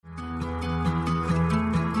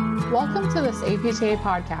Welcome to this APTA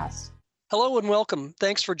podcast. Hello and welcome.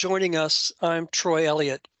 Thanks for joining us. I'm Troy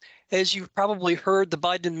Elliott. As you've probably heard, the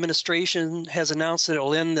Biden administration has announced that it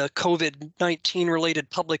will end the COVID-19 related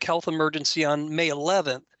public health emergency on May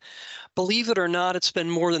 11th. Believe it or not, it's been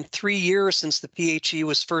more than 3 years since the PHE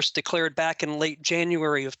was first declared back in late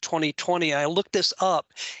January of 2020. I looked this up.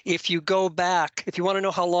 If you go back, if you want to know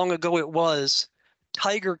how long ago it was,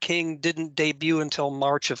 Tiger King didn't debut until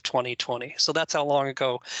March of 2020. So that's how long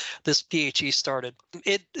ago this PHE started.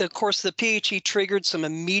 Of course, the PHE triggered some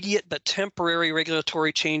immediate but temporary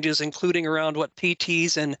regulatory changes, including around what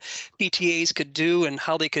PTs and PTAs could do and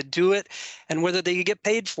how they could do it, and whether they could get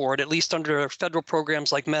paid for it, at least under federal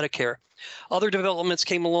programs like Medicare. Other developments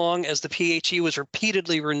came along as the PHE was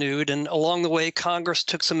repeatedly renewed, and along the way, Congress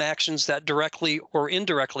took some actions that directly or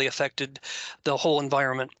indirectly affected the whole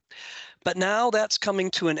environment. But now that's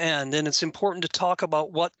coming to an end, and it's important to talk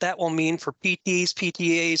about what that will mean for PTs,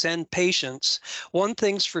 PTAs, and patients. One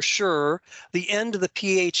thing's for sure, the end of the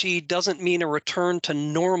PHE doesn't mean a return to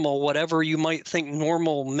normal, whatever you might think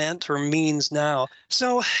normal meant or means now.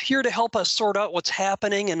 So here to help us sort out what's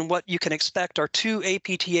happening and what you can expect are two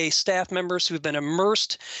APTA staff members who've been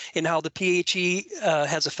immersed in how the PHE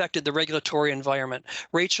has affected the regulatory environment.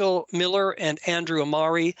 Rachel Miller and Andrew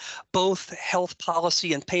Amari, both health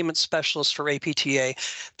policy and payment specialists for APTA.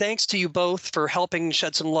 Thanks to you both for helping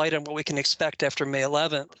shed some light on what we can expect after May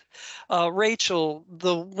 11th. Rachel,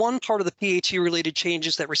 the one part of the PHE related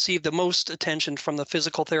changes that received the most attention from the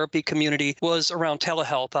physical therapy community was around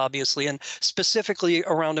telehealth, obviously, and specifically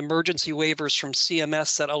around emergency waivers from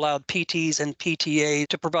CMS that allowed PTs and PTA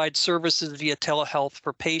to provide services via telehealth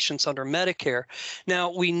for patients under Medicare.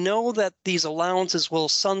 Now, we know that these allowances will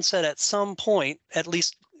sunset at some point, at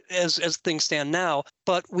least as things stand now,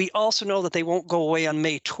 but we also know that they won't go away on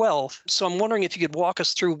May 12th. So I'm wondering if you could walk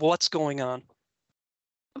us through what's going on.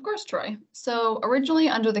 Of course, Troy. So originally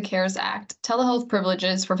under the CARES Act, telehealth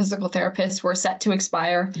privileges for physical therapists were set to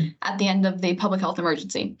expire at the end of the public health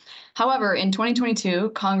emergency. However, in 2022,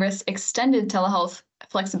 Congress extended telehealth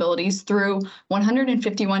flexibilities through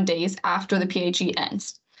 151 days after the PHE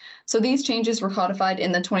ends. So these changes were codified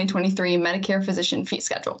in the 2023 Medicare physician fee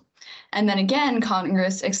schedule. And then again,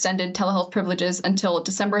 Congress extended telehealth privileges until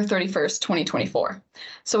December 31st, 2024.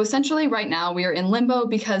 So essentially right now we are in limbo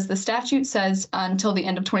because the statute says until the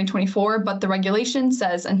end of 2024, but the regulation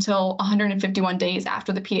says until 151 days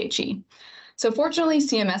after the PHE. So fortunately,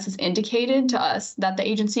 CMS has indicated to us that the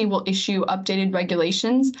agency will issue updated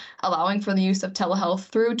regulations allowing for the use of telehealth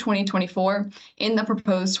through 2024 in the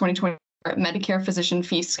proposed 2024 Medicare physician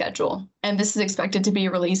fee schedule. And this is expected to be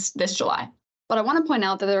released this July. But I want to point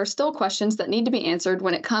out that there are still questions that need to be answered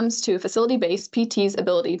when it comes to facility-based PT's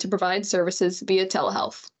ability to provide services via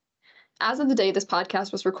telehealth. As of the day this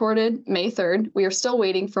podcast was recorded, May 3rd, we are still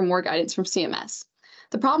waiting for more guidance from CMS.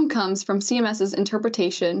 The problem comes from CMS's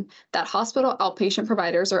interpretation that hospital outpatient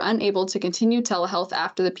providers are unable to continue telehealth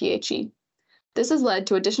after the PHE. This has led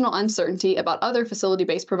to additional uncertainty about other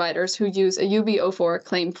facility-based providers who use a UB04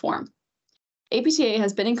 claim form. APTA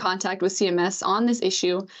has been in contact with CMS on this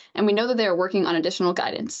issue, and we know that they are working on additional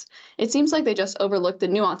guidance. It seems like they just overlooked the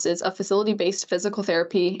nuances of facility-based physical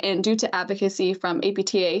therapy, and due to advocacy from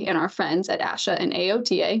APTA and our friends at ASHA and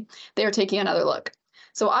AOTA, they are taking another look.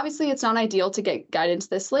 So obviously it's not ideal to get guidance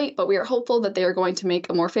this late, but we are hopeful that they are going to make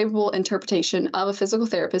a more favorable interpretation of a physical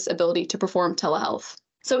therapist's ability to perform telehealth.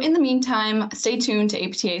 So in the meantime, stay tuned to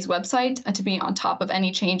APTA's website to be on top of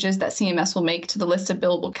any changes that CMS will make to the list of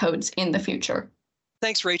billable codes in the future.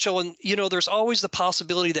 Thanks, Rachel. And, there's always the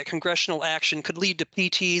possibility that congressional action could lead to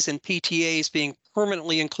PTs and PTAs being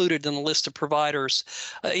permanently included in the list of providers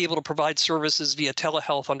able to provide services via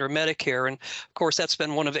telehealth under Medicare. And, of course, that's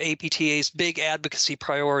been one of APTA's big advocacy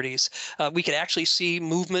priorities. We could actually see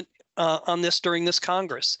movement on this during this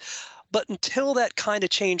Congress. But until that kind of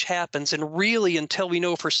change happens, and really until we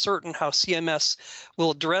know for certain how CMS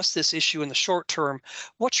will address this issue in the short term,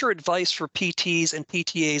 what's your advice for PTs and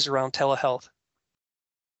PTAs around telehealth?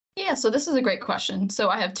 Yeah, so this is a great question. So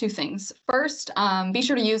I have two things. First, be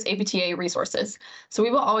sure to use APTA resources. So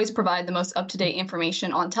we will always provide the most up-to-date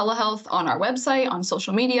information on telehealth on our website, on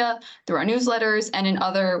social media, through our newsletters, and in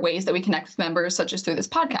other ways that we connect with members, such as through this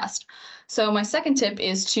podcast. So my second tip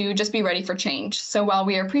is to just be ready for change. So while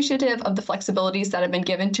we are appreciative of the flexibilities that have been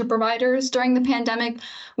given to providers during the pandemic,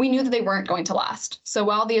 we knew that they weren't going to last. So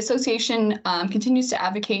while the association continues to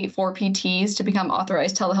advocate for PTs to become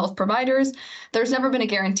authorized telehealth providers, there's never been a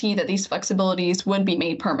guarantee that these flexibilities would be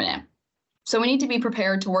made permanent. So we need to be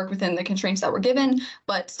prepared to work within the constraints that we're given,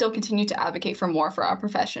 but still continue to advocate for more for our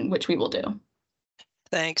profession, which we will do.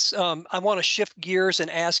 Thanks. I want to shift gears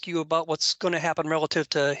and ask you about what's going to happen relative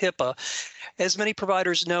to HIPAA. As many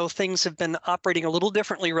providers know, things have been operating a little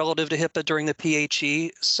differently relative to HIPAA during the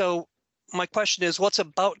PHE. So my question is, what's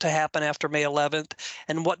about to happen after May 11th,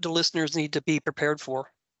 and what do listeners need to be prepared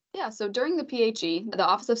for? Yeah, so during the PHE, the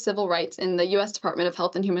Office of Civil Rights in the U.S. Department of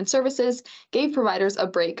Health and Human Services gave providers a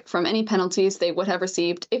break from any penalties they would have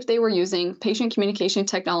received if they were using patient communication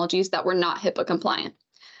technologies that were not HIPAA compliant.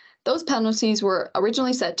 Those penalties were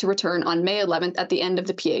originally set to return on May 11th at the end of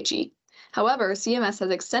the PHE. However, CMS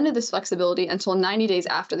has extended this flexibility until 90 days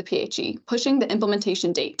after the PHE, pushing the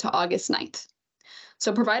implementation date to August 9th.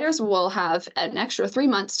 So providers will have an extra 3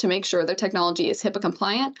 months to make sure their technology is HIPAA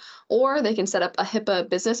compliant, or they can set up a HIPAA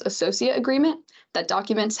business associate agreement that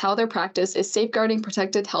documents how their practice is safeguarding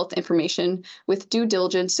protected health information with due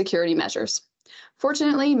diligence security measures.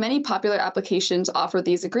 Fortunately, many popular applications offer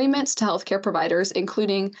these agreements to healthcare providers,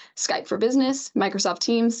 including Skype for Business, Microsoft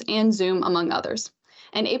Teams, and Zoom, among others.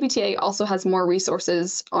 And APTA also has more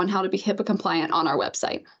resources on how to be HIPAA compliant on our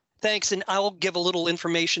website. Thanks. And I'll give a little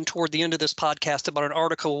information toward the end of this podcast about an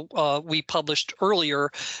article we published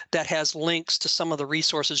earlier that has links to some of the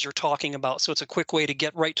resources you're talking about. So it's a quick way to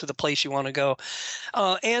get right to the place you want to go.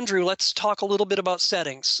 Andrew, let's talk a little bit about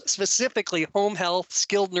settings, specifically home health,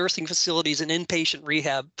 skilled nursing facilities, and inpatient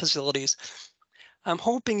rehab facilities. I'm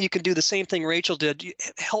hoping you can do the same thing Rachel did.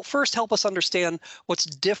 First help us understand what's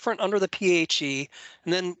different under the PHE,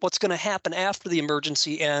 and then what's going to happen after the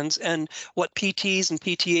emergency ends, and what PTs and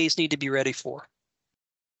PTAs need to be ready for.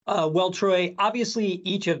 Well, Troy, obviously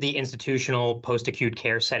each of the institutional post-acute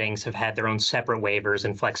care settings have had their own separate waivers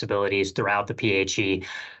and flexibilities throughout the PHE,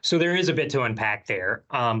 so there is a bit to unpack there.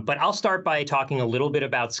 But I'll start by talking a little bit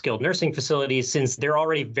about skilled nursing facilities, since they're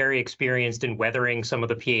already very experienced in weathering some of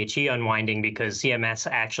the PHE unwinding, because CMS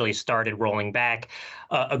actually started rolling back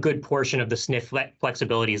a good portion of the SNF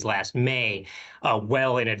flexibilities last May,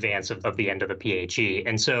 well in advance of the end of the PHE.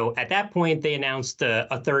 And so at that point, they announced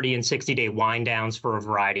a 30 and 60-day wind downs for a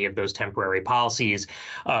variety of those temporary policies,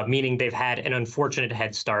 meaning they've had an unfortunate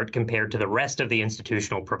head start compared to the rest of the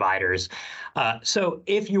institutional providers. So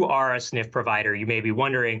if you are a SNF provider, you may be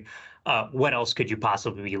wondering, what else could you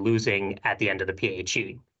possibly be losing at the end of the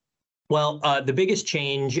PHE? Well, the biggest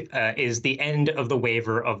change is the end of the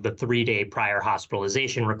waiver of the 3-day prior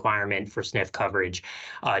hospitalization requirement for SNF coverage.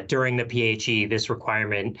 During the PHE, this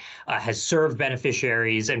requirement has served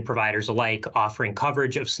beneficiaries and providers alike, offering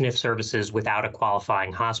coverage of SNF services without a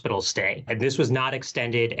qualifying hospital stay. And this was not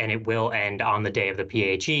extended, and it will end on the day of the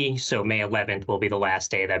PHE. So May 11th will be the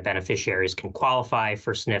last day that beneficiaries can qualify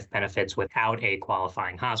for SNF benefits without a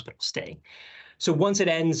qualifying hospital stay. So once it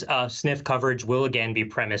ends, SNF coverage will again be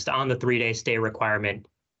premised on the 3-day stay requirement.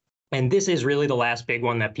 And this is really the last big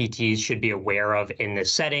one that PTs should be aware of in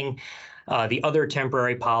this setting. The other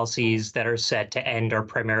temporary policies that are set to end are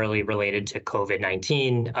primarily related to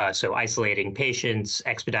COVID-19, so isolating patients,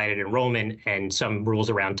 expedited enrollment, and some rules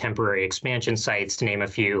around temporary expansion sites, to name a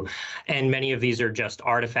few. And many of these are just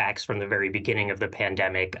artifacts from the very beginning of the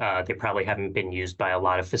pandemic. They probably haven't been used by a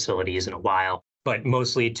lot of facilities in a while, but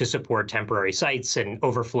mostly to support temporary sites and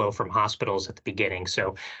overflow from hospitals at the beginning.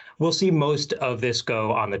 So we'll see most of this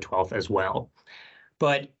go on the 12th as well.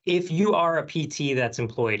 But if you are a PT that's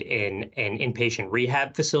employed in an inpatient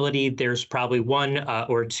rehab facility, there's probably one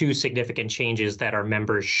or two significant changes that our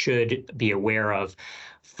members should be aware of.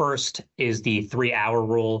 First is the 3-hour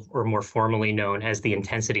rule, or more formally known as the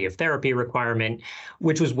intensity of therapy requirement,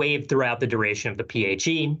 which was waived throughout the duration of the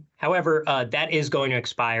PHE. However, that is going to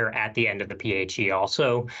expire at the end of the PHE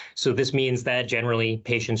also. So this means that generally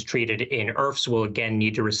patients treated in IRFs will again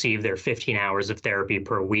need to receive their 15 hours of therapy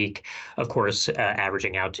per week, of course,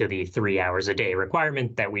 averaging out to the 3 hours a day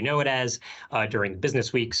requirement that we know it as during the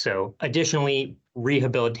business week. So additionally,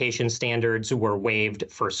 rehabilitation standards were waived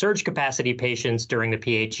for surge capacity patients during the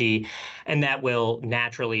PHE, and that will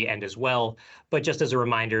naturally end as well. But just as a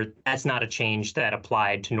reminder, that's not a change that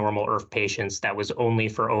applied to normal IRF patients. That was only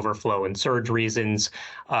for overflow and surge reasons.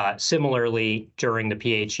 Similarly, during the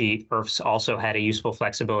PHE, IRFs also had a useful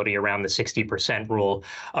flexibility around the 60% rule,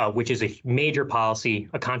 which is a major policy,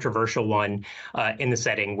 a controversial one in the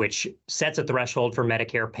setting, which sets a threshold for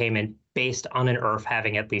Medicare payment based on an IRF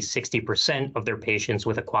having at least 60% of their patients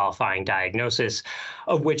with a qualifying diagnosis,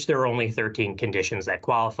 of which there are only 13 conditions that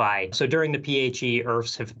qualify. So during the PHE,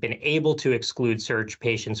 IRFs have been able to exclude surge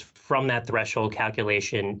patients from that threshold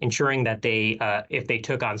calculation, ensuring that they, if they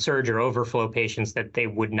took on surge or overflow patients, that they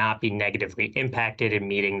would not be negatively impacted in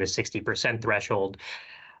meeting the 60% threshold.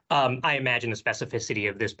 I imagine the specificity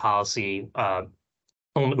of this policy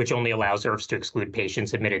which only allows IRFs to exclude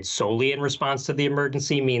patients admitted solely in response to the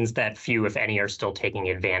emergency, means that few, if any, are still taking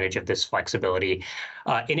advantage of this flexibility.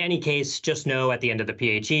 In any case, just know at the end of the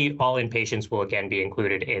PHE, all inpatients will again be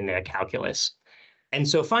included in the calculus. And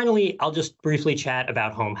so finally, I'll just briefly chat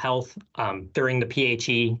about home health. During the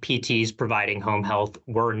PHE, PTs providing home health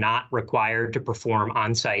were not required to perform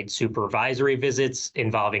on-site supervisory visits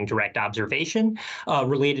involving direct observation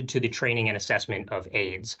related to the training and assessment of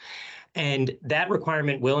aides. And that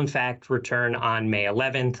requirement will, in fact, return on May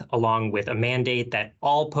 11th, along with a mandate that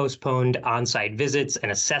all postponed on-site visits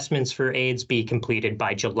and assessments for aides be completed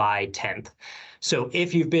by July 10th. So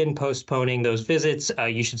if you've been postponing those visits,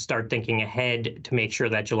 you should start thinking ahead to make sure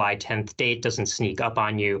that July 10th date doesn't sneak up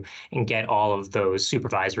on you and get all of those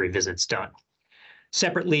supervisory visits done.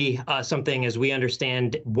 Separately, something, as we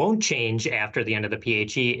understand, won't change after the end of the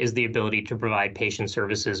PHE is the ability to provide patient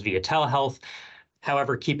services via telehealth.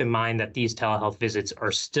 However, keep in mind that these telehealth visits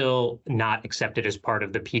are still not accepted as part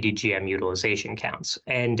of the PDGM utilization counts.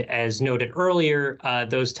 And as noted earlier,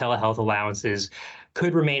 those telehealth allowances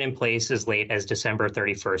could remain in place as late as December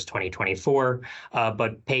 31st, 2024,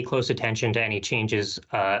 but pay close attention to any changes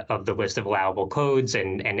of the list of allowable codes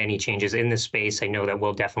and any changes in this space. I know that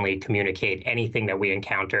we'll definitely communicate anything that we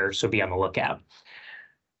encounter, so be on the lookout.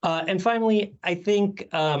 And finally, I think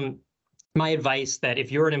my advice that if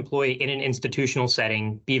you're an employee in an institutional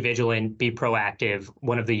setting, be vigilant, be proactive.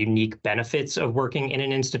 One of the unique benefits of working in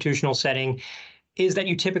an institutional setting is that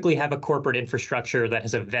you typically have a corporate infrastructure that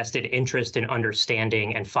has a vested interest in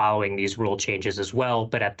understanding and following these rule changes as well.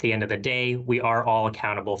 But at the end of the day, we are all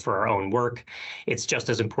accountable for our own work. It's just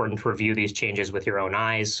as important to review these changes with your own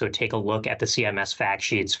eyes. So take a look at the CMS fact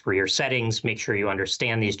sheets for your settings. Make sure you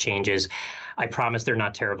understand these changes. I promise they're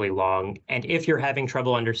not terribly long. And if you're having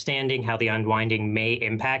trouble understanding how the unwinding may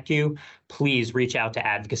impact you, please reach out to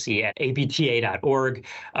advocacy at apta.org.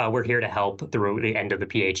 We're here to help through the end of the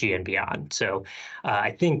PHE and beyond. So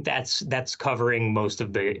I think that's covering most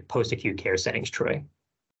of the post-acute care settings, Troy.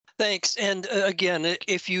 Thanks. And again,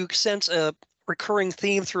 if you sense a recurring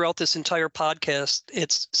theme throughout this entire podcast,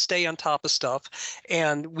 it's stay on top of stuff.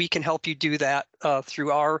 And we can help you do that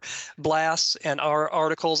through our blasts and our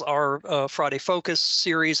articles, our Friday Focus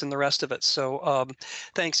series, and the rest of it. So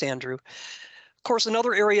thanks, Andrew. Of course,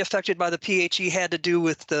 another area affected by the PHE had to do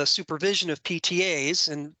with the supervision of PTAs,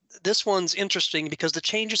 and this one's interesting because the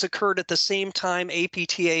changes occurred at the same time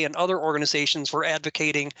APTA and other organizations were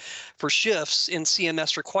advocating for shifts in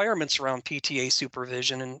CMS requirements around PTA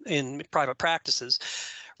supervision in private practices.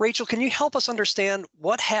 Rachel, can you help us understand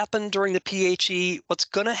what happened during the PHE, what's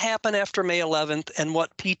going to happen after May 11th, and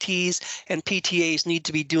what PTs and PTAs need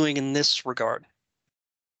to be doing in this regard?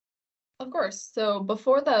 Of course. So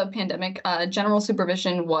before the pandemic, general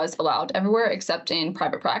supervision was allowed everywhere except in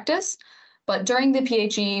private practice. But during the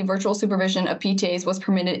PHE, virtual supervision of PTAs was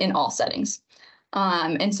permitted in all settings.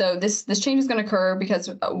 And so this change is going to occur because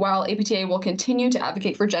while APTA will continue to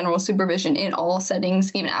advocate for general supervision in all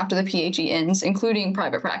settings, even after the PHE ends, including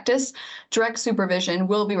private practice, direct supervision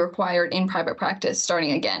will be required in private practice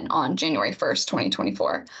starting again on January 1st,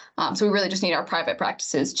 2024. So we really just need our private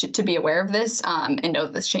practices to be aware of this and know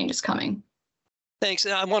that this change is coming. Thanks.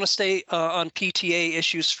 I want to stay on PTA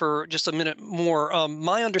issues for just a minute more.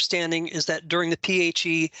 My understanding is that during the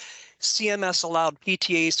PHE, CMS allowed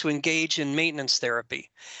PTAs to engage in maintenance therapy,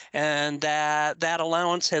 and that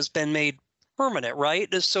allowance has been made permanent, right?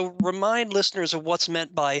 So remind listeners of what's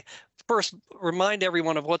meant by, first, remind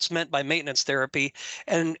everyone of what's meant by maintenance therapy,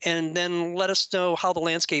 and then let us know how the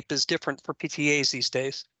landscape is different for PTAs these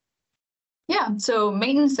days. Yeah, so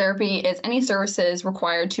maintenance therapy is any services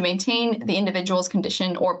required to maintain the individual's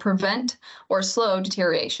condition or prevent or slow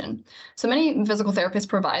deterioration. So many physical therapists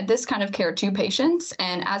provide this kind of care to patients,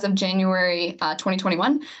 and as of January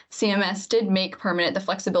 2021, CMS did make permanent the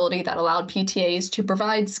flexibility that allowed PTAs to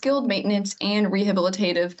provide skilled maintenance and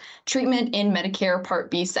rehabilitative treatment in Medicare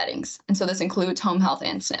Part B settings. And so this includes home health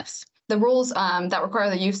and SNFs. The rules that require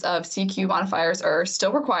the use of CQ modifiers are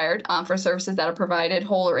still required for services that are provided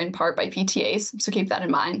whole or in part by PTAs, so keep that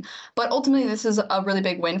in mind. But ultimately, this is a really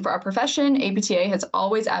big win for our profession. APTA has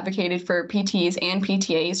always advocated for PTs and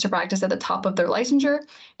PTAs to practice at the top of their licensure,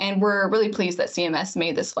 and we're really pleased that CMS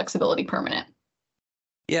made this flexibility permanent.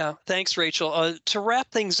 Yeah, thanks, Rachel. To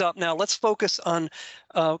wrap things up now, let's focus on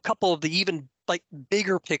a couple of the even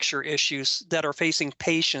bigger picture issues that are facing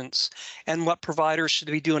patients and what providers should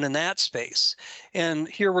be doing in that space. And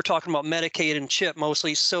here we're talking about Medicaid and CHIP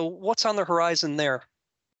mostly. So what's on the horizon there?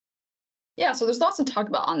 Yeah, so there's lots to talk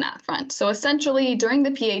about on that front. So essentially, during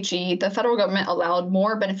the PHE, the federal government allowed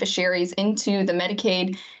more beneficiaries into the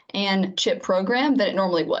Medicaid and CHIP program than it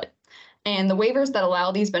normally would. And the waivers that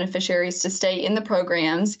allow these beneficiaries to stay in the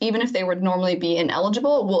programs, even if they would normally be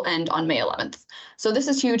ineligible, will end on May 11th. So this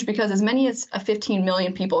is huge because as many as 15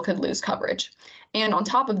 million people could lose coverage. And on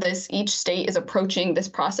top of this, each state is approaching this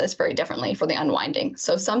process very differently for the unwinding.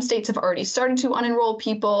 So some states have already started to unenroll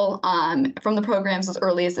people from the programs as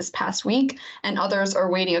early as this past week, and others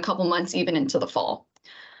are waiting a couple months even into the fall.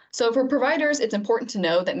 So for providers, it's important to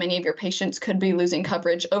know that many of your patients could be losing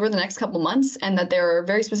coverage over the next couple months and that there are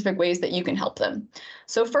very specific ways that you can help them.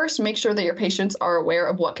 So first, make sure that your patients are aware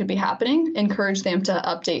of what could be happening. Encourage them to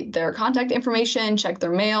update their contact information, check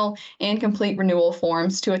their mail, and complete renewal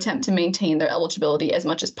forms to attempt to maintain their eligibility as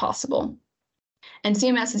much as possible. And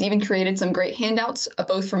CMS has even created some great handouts,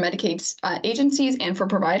 both for Medicaid agencies and for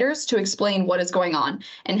providers, to explain what is going on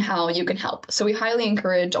and how you can help. So we highly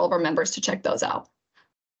encourage all of our members to check those out.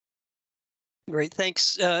 Great,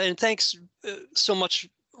 thanks. And thanks so much,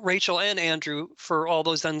 Rachel and Andrew, for all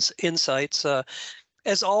those insights.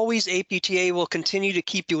 As always, APTA will continue to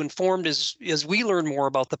keep you informed as we learn more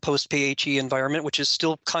about the post-PHE environment, which is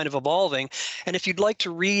still kind of evolving. And if you'd like to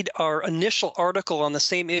read our initial article on the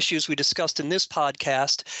same issues we discussed in this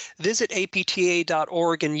podcast, visit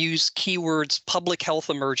apta.org and use keywords public health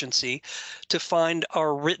emergency to find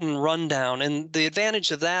our written rundown. And the advantage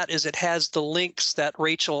of that is it has the links that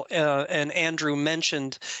Rachel and Andrew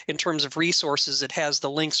mentioned in terms of resources. It has the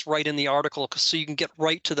links right in the article, so you can get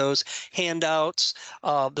right to those handouts,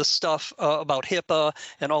 the stuff about HIPAA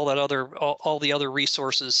and all the other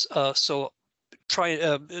resources. So try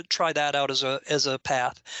that out as a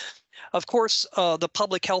path. Of course, the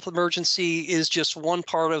public health emergency is just one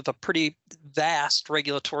part of a pretty vast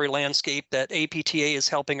regulatory landscape that APTA is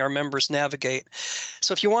helping our members navigate.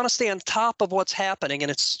 So if you want to stay on top of what's happening,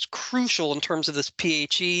 and it's crucial in terms of this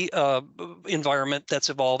PHE environment that's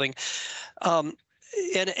evolving,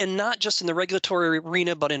 and not just in the regulatory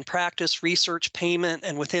arena, but in practice, research, payment,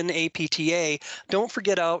 and within APTA, don't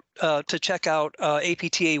forget to check out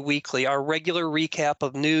APTA Weekly, our regular recap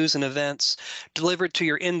of news and events delivered to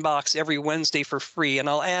your inbox every Wednesday for free. And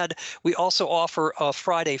I'll add, we also offer a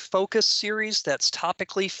Friday Focus series that's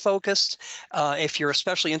topically focused. If you're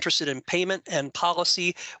especially interested in payment and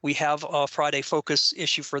policy, we have a Friday Focus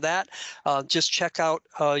issue for that. Just check out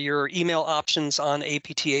your email options on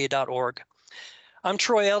apta.org. I'm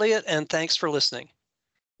Troy Elliott, and thanks for listening.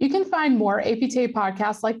 You can find more APTA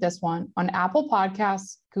podcasts like this one on Apple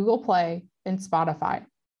Podcasts, Google Play, and Spotify,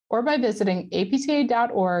 or by visiting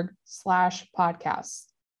apta.org/podcasts.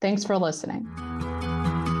 Thanks for listening.